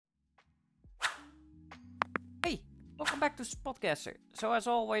Welcome back to SpotGuessr. So as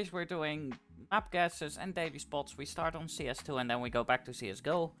always, we're doing map guesses and daily spots. We start on CS2 and then we go back to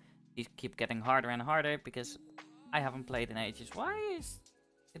CSGO. These keep getting harder and harder because I haven't played in ages. Why is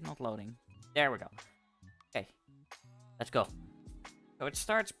it not loading? There we go. Okay, let's go. So it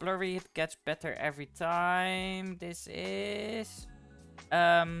starts blurry, it gets better every time. This is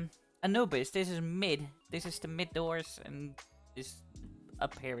Anubis. This is mid. This is the mid doors and this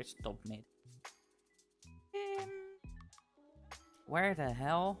up here is top mid. Where the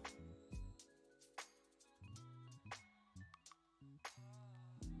hell?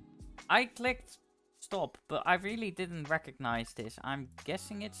 I clicked stop, but I really didn't recognize this. I'm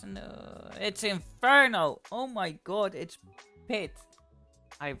guessing it's it's Inferno. Oh my god, it's Pit.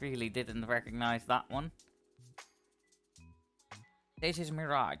 I really didn't recognize that one. This is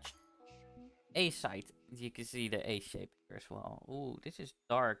Mirage. A site. You can see the A shape here as well. Ooh, this is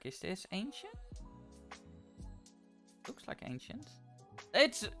dark. Is this ancient? Looks like ancient.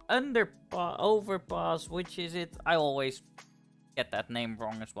 It's overpass, which is it? I always get that name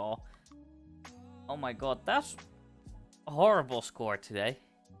wrong as well. Oh my god, that's a horrible score today.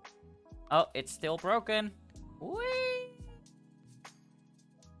 Oh, it's still broken. Whee!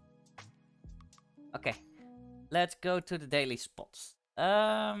 Okay, let's go to the daily spots.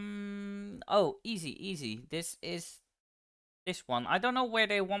 Oh, easy. This is this one. I don't know where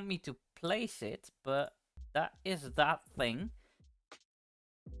they want me to place it, but that is that thing.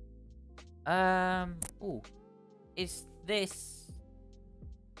 Ooh, is this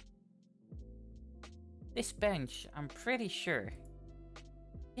bench? I'm pretty sure.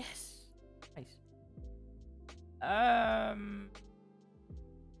 Yes, nice.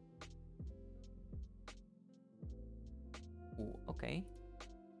 Ooh, okay.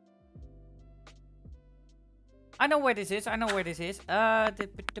 I know where this is.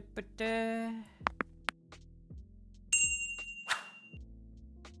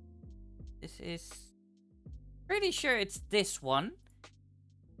 This is pretty sure it's this one.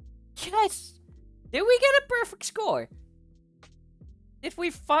 Yes! Did we get a perfect score? Did we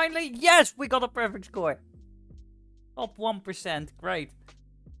finally? Yes, we got a perfect score. Top 1%. Great.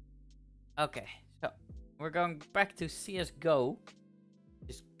 Okay, so we're going back to CSGO.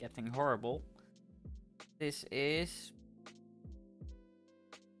 It's getting horrible. This is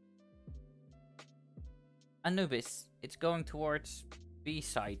Anubis. It's going towards B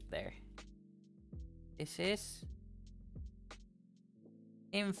side there. This is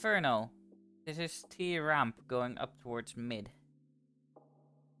Inferno. This is T ramp going up towards mid.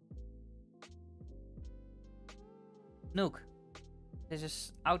 Nuke. This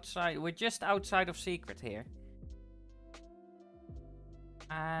is outside. We're just outside of secret here.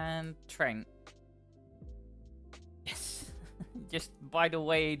 And train. Yes. Just by the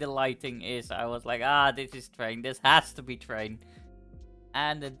way the lighting is, I was like, ah, this is train. This has to be train.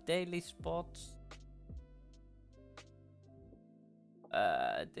 And the daily spots.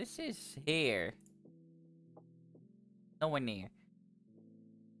 This is here. Nowhere near.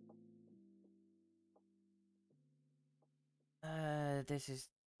 This is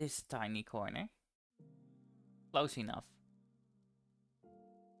this tiny corner. Close enough.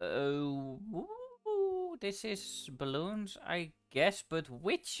 Ooh, this is balloons, I guess, but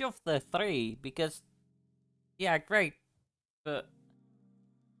which of the three? Because, yeah, great, but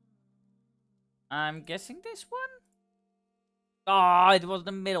I'm guessing this one? Oh, it was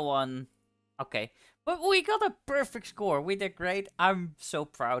the middle one. Okay, but we got a perfect score. We did great. I'm so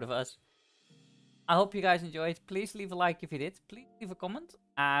proud of us. I hope you guys enjoyed. Please leave a like if you did. Please leave a comment.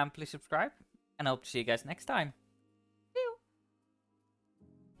 And please subscribe. And I hope to see you guys next time. See you.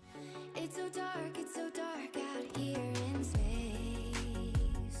 It's so dark out here.